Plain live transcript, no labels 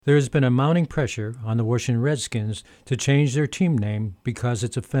There has been a mounting pressure on the Washington Redskins to change their team name because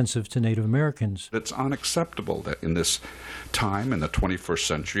it's offensive to Native Americans. It's unacceptable that in this time, in the 21st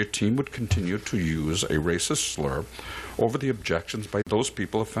century, a team would continue to use a racist slur over the objections by those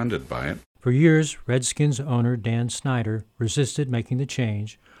people offended by it. For years, Redskins owner Dan Snyder resisted making the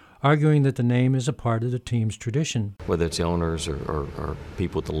change, arguing that the name is a part of the team's tradition. Whether it's the owners or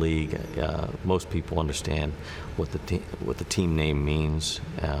people at the league, most people understand what the team name means.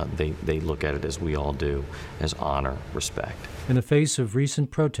 They look at it as we all do, as honor, respect. In the face of recent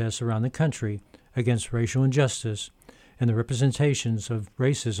protests around the country against racial injustice and the representations of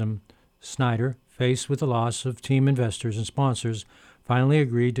racism, Snyder, faced with the loss of team investors and sponsors, finally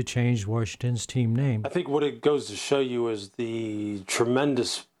agreed to change Washington's team name. I think what it goes to show you is the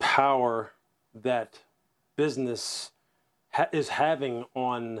tremendous power that business is having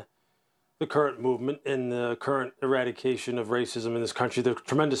on the current movement and the current eradication of racism in this country, the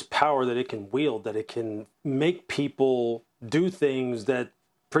tremendous power that it can wield, that it can make people do things that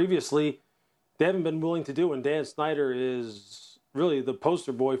previously they haven't been willing to do. And Dan Snyder is really the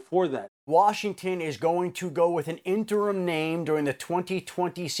poster boy for that. Washington is going to go with an interim name during the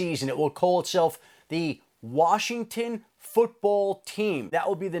 2020 season. It will call itself the Washington Football Team. That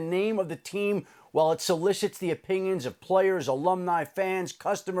will be the name of the team while it solicits the opinions of players, alumni, fans,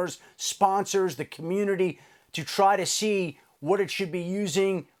 customers, sponsors, the community, to try to see what it should be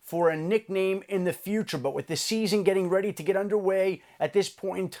using for a nickname in the future. But with the season getting ready to get underway at this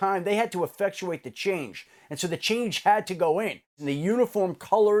point in time, they had to effectuate the change. And so the change had to go in. And the uniform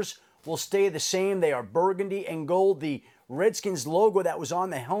colors will stay the same. They are burgundy and gold. The Redskins logo that was on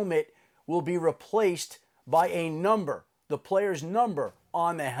the helmet will be replaced by a number, the player's number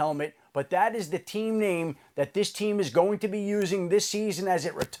on the helmet. But that is the team name that this team is going to be using this season as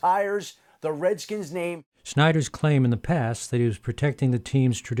it retires the Redskins name. Snyder's claim in the past that he was protecting the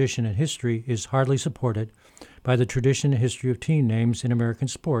team's tradition and history is hardly supported by the tradition and history of team names in American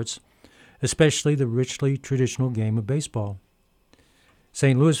sports, especially the richly traditional game of baseball.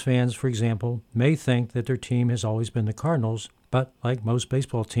 St. Louis fans, for example, may think that their team has always been the Cardinals, but like most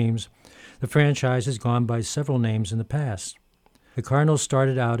baseball teams, the franchise has gone by several names in the past. The Cardinals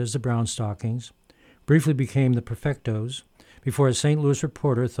started out as the Brown Stockings, briefly became the Perfectos, before a St. Louis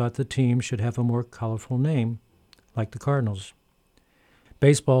reporter thought the team should have a more colorful name, like the Cardinals.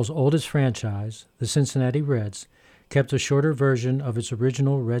 Baseball's oldest franchise, the Cincinnati Reds, kept a shorter version of its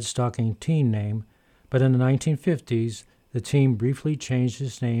original Red Stocking team name, but in the 1950s, the team briefly changed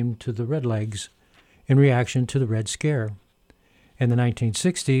its name to the Redlegs in reaction to the Red Scare. In the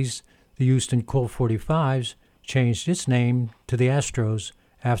 1960s, the Houston Colt 45s changed its name to the Astros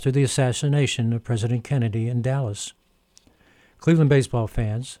after the assassination of President Kennedy in Dallas. Cleveland baseball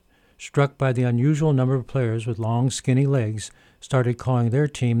fans, struck by the unusual number of players with long, skinny legs, started calling their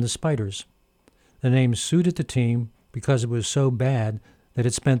team the Spiders. The name suited the team because it was so bad that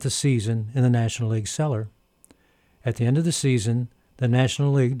it spent the season in the National League cellar. At the end of the season, the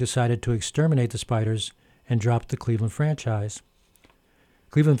National League decided to exterminate the Spiders and dropped the Cleveland franchise.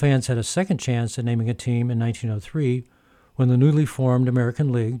 Cleveland fans had a second chance at naming a team in 1903 when the newly formed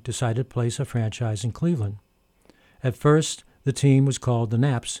American League decided to place a franchise in Cleveland. At first, the team was called the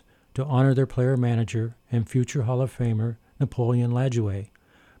Naps to honor their player-manager and future Hall of Famer Napoleon Lajoie.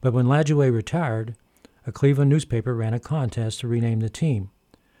 But when Lajoie retired, a Cleveland newspaper ran a contest to rename the team.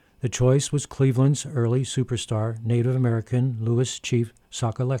 The choice was Cleveland's early superstar, Native American Louis Chief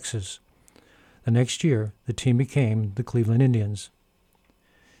Sockalexis. The next year, the team became the Cleveland Indians.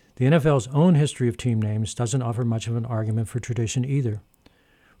 The NFL's own history of team names doesn't offer much of an argument for tradition either.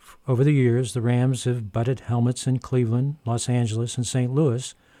 Over the years, the Rams have butted helmets in Cleveland, Los Angeles, and St.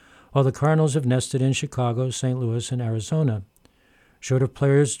 Louis, while the Cardinals have nested in Chicago, St. Louis, and Arizona. Short of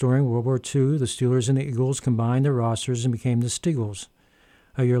players during World War II, the Steelers and the Eagles combined their rosters and became the Steagles.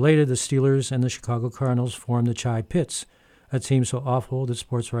 A year later, the Steelers and the Chicago Cardinals formed the Chi Pits, a team so awful that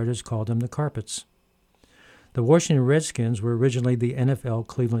sports writers called them the Carpets. The Washington Redskins were originally the NFL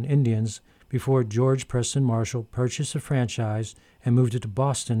Cleveland Indians before George Preston Marshall purchased the franchise and moved it to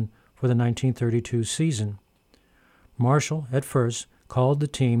Boston for the 1932 season. Marshall, at first, called the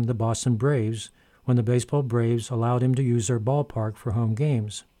team the Boston Braves when the baseball Braves allowed him to use their ballpark for home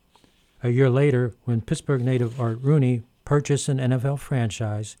games. A year later, when Pittsburgh native Art Rooney purchased an NFL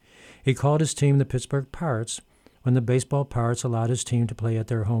franchise, he called his team the Pittsburgh Pirates when the baseball Pirates allowed his team to play at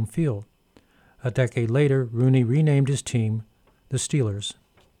their home field. A decade later, Rooney renamed his team the Steelers.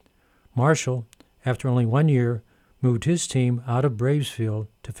 Marshall, after only 1 year, moved his team out of Braves Field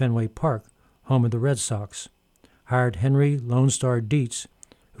to Fenway Park, home of the Red Sox, hired Henry Lone Star Dietz,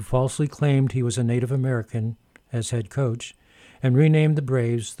 who falsely claimed he was a Native American, as head coach, and renamed the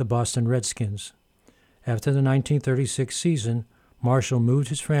Braves the Boston Redskins. After the 1936 season, Marshall moved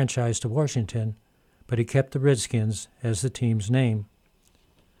his franchise to Washington, but he kept the Redskins as the team's name.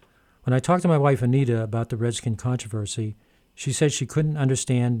 When I talked to my wife Anita about the Redskin controversy, she said she couldn't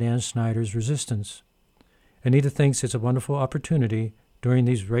understand Dan Snyder's resistance. Anita thinks it's a wonderful opportunity during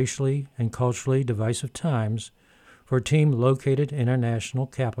these racially and culturally divisive times for a team located in our national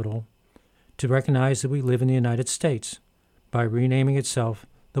capital to recognize that we live in the United States by renaming itself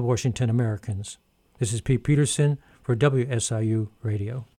the Washington Americans. This is Pete Peterson for WSIU Radio.